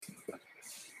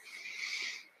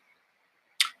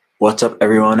What's up,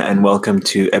 everyone, and welcome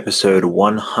to episode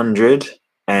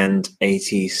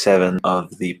 187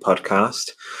 of the podcast.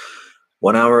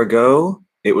 1 hour ago,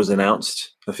 it was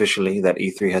announced officially that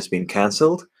E3 has been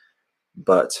cancelled,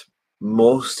 but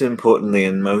most importantly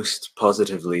and most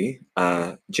positively,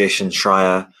 Jason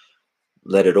Schreier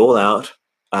let it all out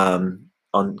on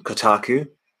Kotaku,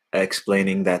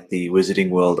 explaining that the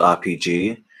Wizarding World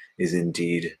RPG is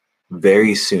indeed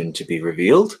very soon to be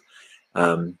revealed.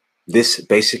 This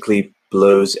basically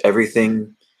blows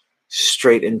everything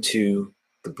straight into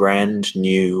the brand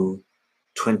new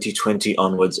 2020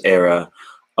 onwards era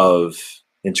of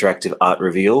interactive art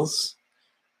reveals,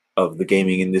 of the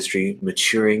gaming industry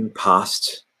maturing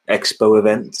past expo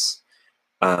events,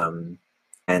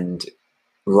 and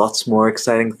lots more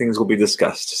exciting things will be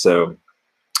discussed. So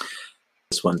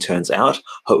this one turns out,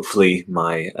 hopefully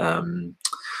my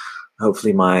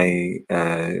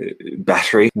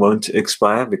battery won't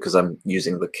expire because I'm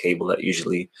using the cable that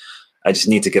usually, I just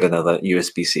need to get another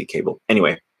USB-C cable.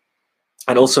 Anyway,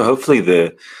 and also hopefully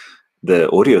the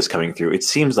audio is coming through. It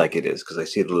seems like it is because I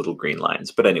see the little green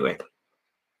lines. But anyway,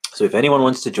 so if anyone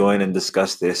wants to join and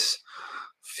discuss this,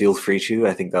 feel free to.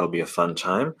 I think that'll be a fun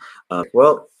time.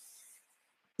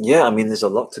 Yeah, I mean, there's a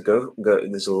lot to go.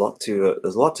 There's a lot to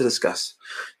discuss.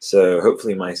 So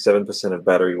hopefully my 7% of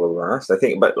battery will last. I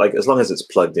think, but like as long as it's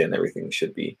plugged in, everything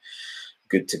should be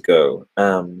good to go.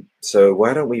 So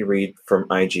why don't we read from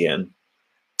IGN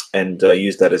and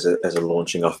use that as a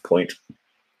launching off point?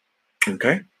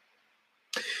 Okay.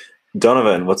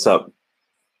 Donovan, what's up?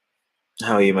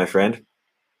 How are you, my friend?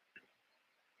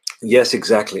 Yes,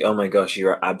 exactly. Oh my gosh, you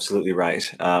are absolutely right.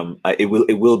 It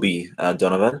will be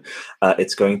Donovan.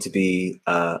 It's going to be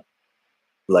so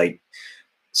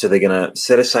they're gonna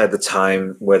set aside the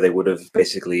time where they would have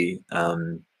basically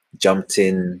jumped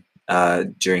in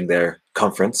during their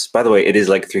conference. By the way, it is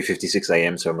like 3:56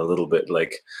 a.m., so I'm a little bit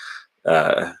like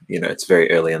it's very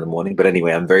early in the morning. But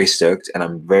anyway, I'm very stoked, and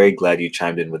I'm very glad you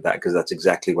chimed in with that because that's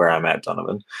exactly where I'm at,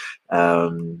 Donovan.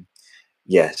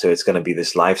 Yeah, so it's going to be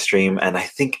this live stream, and I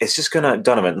think it's just going to,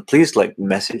 Donovan, please like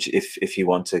message if you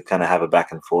want to kind of have a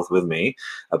back and forth with me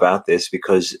about this,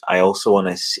 because I also want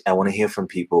to hear from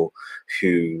people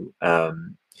who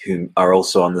are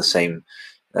also on the same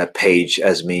page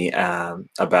as me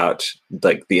about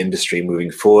like the industry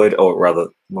moving forward, or rather,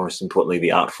 most importantly,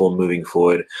 the art form moving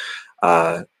forward,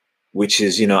 which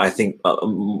is, I think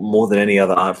more than any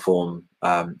other art form,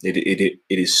 it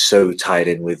is so tied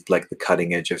in with like the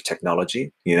cutting edge of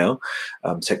technology.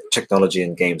 Technology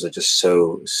and games are just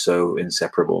so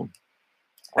inseparable.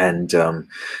 And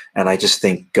I just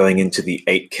think going into the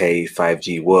 8K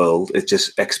 5G world, it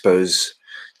just expos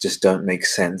just don't make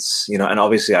sense. And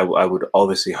obviously I would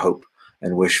obviously hope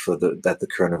and wish for that the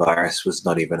coronavirus was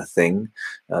not even a thing,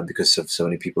 because of so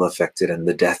many people affected and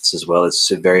the deaths as well. It's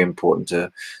so very important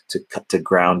to cut to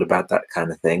ground about that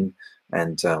kind of thing,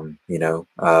 and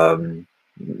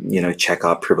check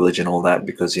our privilege and all that,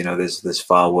 because there's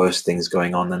far worse things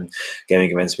going on than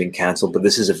gaming events being cancelled. But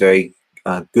this is a very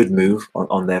good move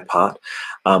on their part.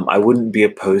 I wouldn't be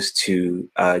opposed to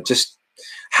just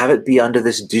have it be under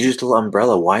this digital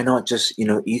umbrella. Why not just,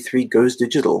 E3 goes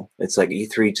digital? It's like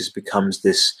E3 just becomes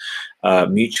this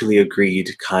mutually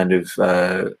agreed kind of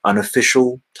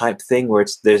unofficial type thing where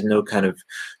there's no kind of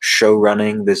show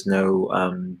running, there's no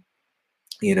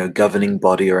governing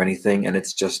body or anything, and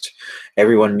it's just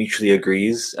everyone mutually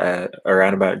agrees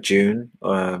around about June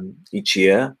each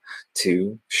year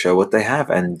to show what they have,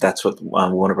 and that's what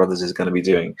Warner Brothers is going to be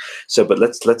doing. So, but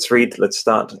let's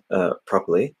start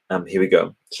properly. Here we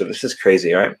go. So this is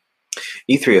crazy, right?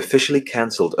 E3 officially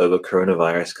cancelled over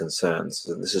coronavirus concerns.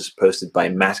 So this is posted by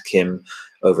Matt Kim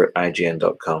over at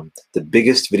IGN.com. The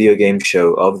biggest video game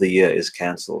show of the year is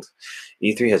cancelled.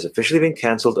 E3 has officially been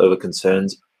cancelled over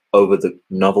concerns over the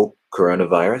novel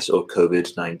coronavirus, or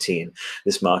COVID-19.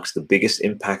 This marks the biggest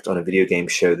impact on a video game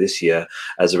show this year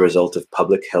as a result of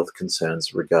public health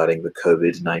concerns regarding the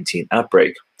COVID-19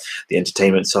 outbreak. The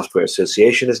Entertainment Software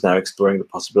Association is now exploring the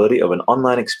possibility of an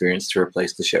online experience to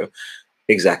replace the show.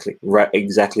 Exactly, right,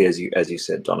 exactly as you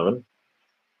said, Donovan.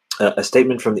 A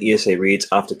statement from the ESA reads,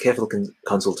 after careful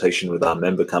consultation with our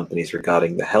member companies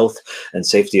regarding the health and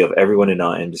safety of everyone in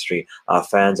our industry, our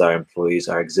fans, our employees,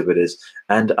 our exhibitors,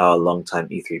 and our longtime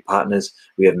E3 partners,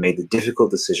 we have made the difficult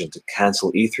decision to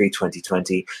cancel E3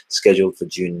 2020, scheduled for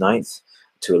June 9th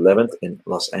to 11th in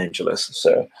Los Angeles.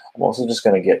 So I'm also just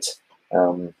going to get,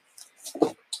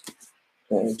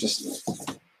 just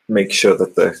make sure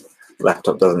that the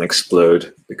laptop doesn't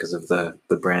explode because of the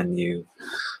brand new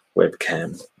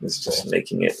webcam is just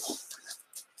making it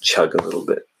chug a little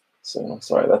bit. So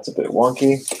sorry, that's a bit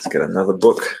wonky. Let's get another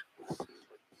book.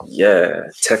 Yeah,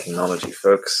 technology,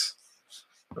 folks.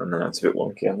 And then it's a bit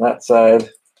wonky on that side.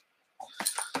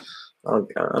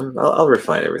 I'll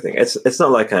refine everything. It's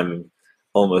not like I'm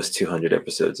almost 200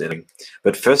 episodes in,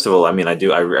 but first of all, I mean, I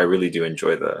really do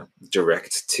enjoy the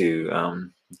direct to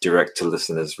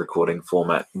listeners recording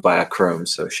format via Chrome.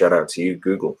 So shout out to you,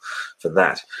 Google, for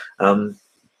that.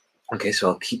 Okay, so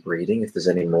I'll keep reading if there's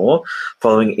any more.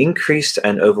 Following increased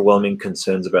and overwhelming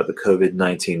concerns about the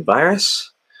COVID-19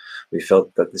 virus, we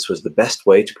felt that this was the best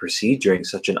way to proceed during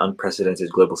such an unprecedented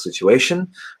global situation.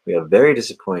 We are very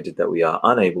disappointed that we are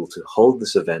unable to hold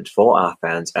this event for our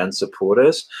fans and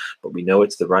supporters, but we know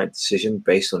it's the right decision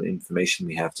based on the information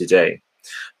we have today.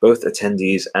 Both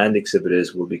attendees and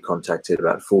exhibitors will be contacted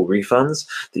about full refunds.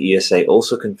 The ESA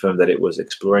also confirmed that it was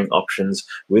exploring options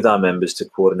with our members to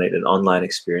coordinate an online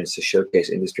experience to showcase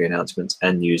industry announcements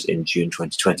and news in June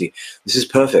 2020. This is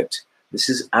perfect. This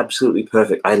is absolutely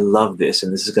perfect. I love this,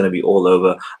 and this is going to be all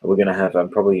over. We're going to have, I'm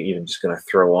probably even just going to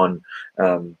throw on,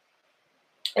 kind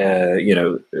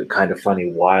of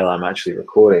funny while I'm actually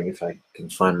recording, if I can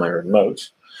find my remote.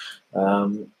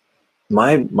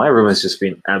 My room has just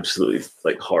been absolutely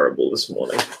horrible this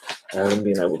morning. I haven't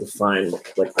been able to find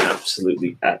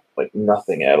absolutely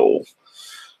nothing at all,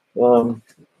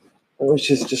 which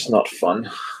is just not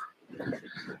fun.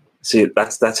 See,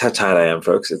 that's how tired I am,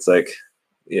 folks. It's like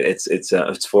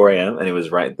it's 4 a.m. and it was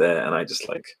right there, and I just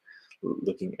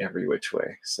looking every which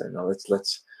way. So now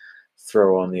let's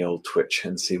throw on the old Twitch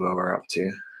and see where we're up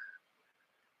to.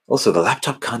 Also, the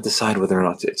laptop can't decide whether or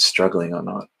not it's struggling or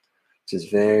not, which is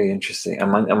very interesting.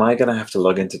 Am I going to have to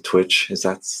log into Twitch? Is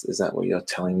that what you're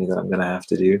telling me that I'm going to have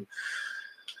to do?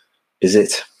 Is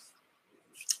it?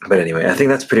 But anyway, I think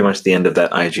that's pretty much the end of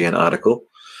that IGN article.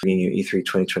 E3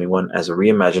 2021 as a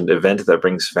reimagined event that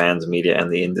brings fans, media,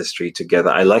 and the industry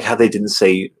together. I like how they didn't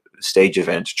say stage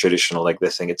event, traditional, like they're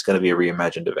saying it's going to be a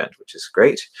reimagined event, which is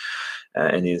great.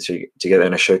 And the industry together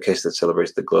in a showcase that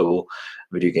celebrates the global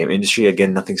video game industry.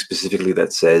 Again, nothing specifically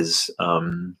that says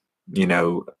a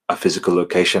physical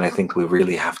location. I think we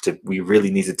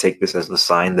really need to take this as the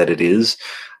sign that it is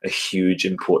a huge,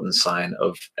 important sign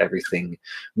of everything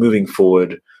moving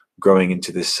forward, growing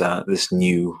into this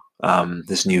new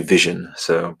vision.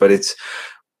 So, but it's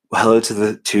hello to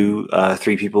the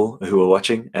 3 people who are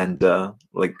watching and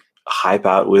hype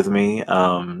out with me.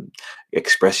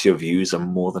 Express your views. I'm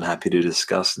more than happy to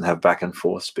discuss and have back and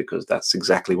forth, because that's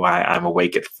exactly why I'm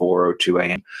awake at 4:02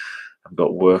 a.m. I've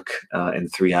got work in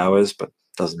 3 hours, but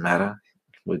doesn't matter.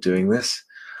 We're doing this.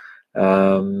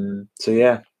 So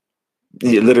yeah,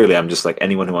 literally, I'm just like,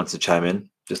 anyone who wants to chime in,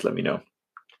 just let me know.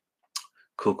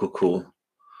 Cool.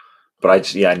 But I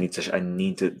need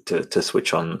to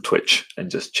switch on Twitch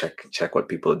and just check what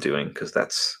people are doing, because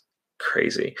that's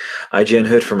crazy. IGN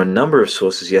heard from a number of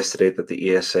sources yesterday that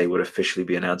the ESA would officially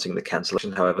be announcing the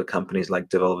cancellation. However, companies like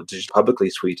Devolver Digital publicly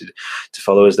tweeted to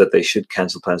followers that they should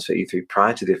cancel plans for E3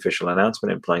 prior to the official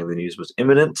announcement, implying the news was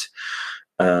imminent.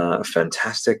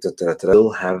 Fantastic. I'll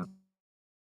have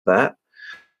that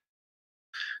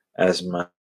as my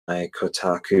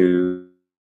Kotaku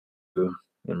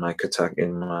in my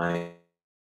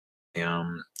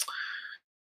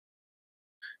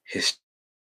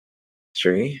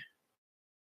history.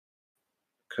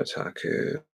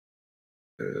 Kotaku.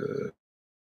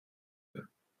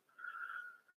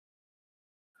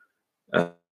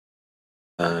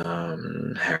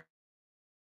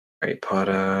 Harry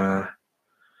Potter.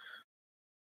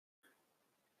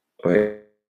 Wait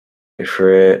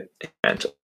for it. And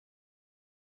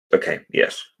okay,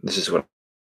 yes, this is what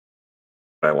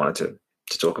I wanted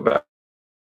to talk about.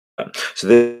 So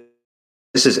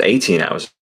this is 18 hours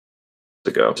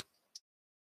ago.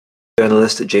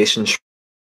 Journalist Jason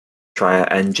Schreier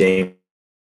and James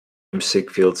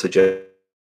Sigfield suggest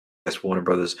Warner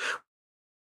Brothers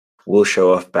will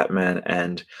show off Batman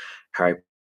and Harry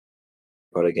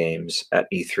Potter games at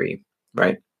E3,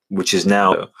 right? Which is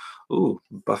now,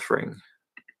 buffering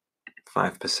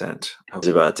 5%. It's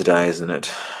about to die, isn't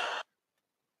it?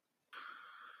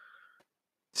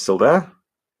 Still there?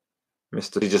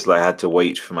 Mr. He just had to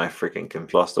wait for my freaking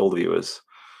computer. Lost all the viewers.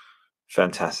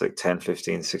 Fantastic. 10,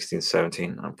 15, 16,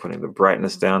 17. I'm putting the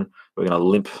brightness down. We're going to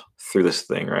limp through this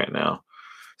thing right now.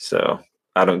 So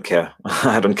I don't care.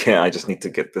 I don't care. I just need to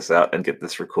get this out and get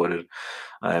this recorded.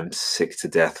 I am sick to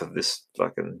death of this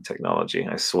fucking technology,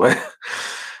 I swear.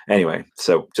 Anyway,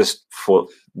 so just for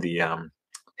the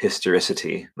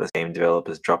historicity, the game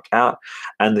developers dropped out,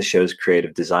 and the show's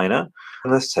creative designer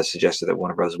has suggested that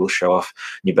Warner Bros. Will show off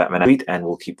new Batman tweet, and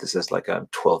we'll keep this as a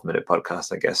 12-minute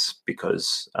podcast, I guess,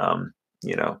 because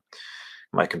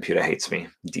my computer hates me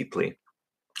deeply.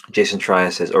 Jason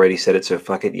Trias has already said it, so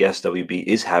fuck it. Yes, WB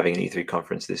is having an E3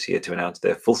 conference this year to announce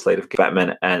their full slate of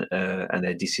Batman and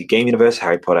their DC game universe,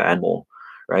 Harry Potter, and more.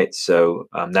 Right. So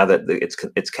now that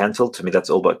it's cancelled, to me that's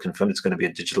all but confirmed. It's going to be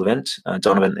a digital event.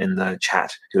 Donovan in the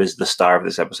chat, who is the star of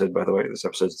this episode, by the way, this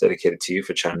episode is dedicated to you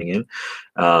for chiming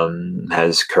in,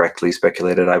 has correctly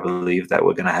speculated, I believe, that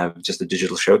we're going to have just a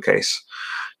digital showcase.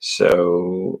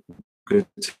 So good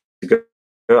to go.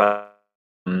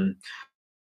 We're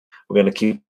going to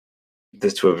keep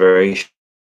this to a very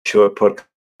short podcast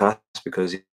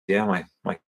because my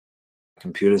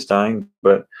computer's dying,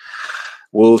 but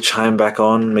we'll chime back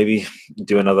on, maybe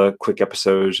do another quick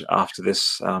episode after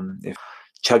this. If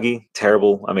chuggy,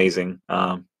 terrible, amazing,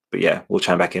 but yeah, we'll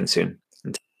chime back in soon.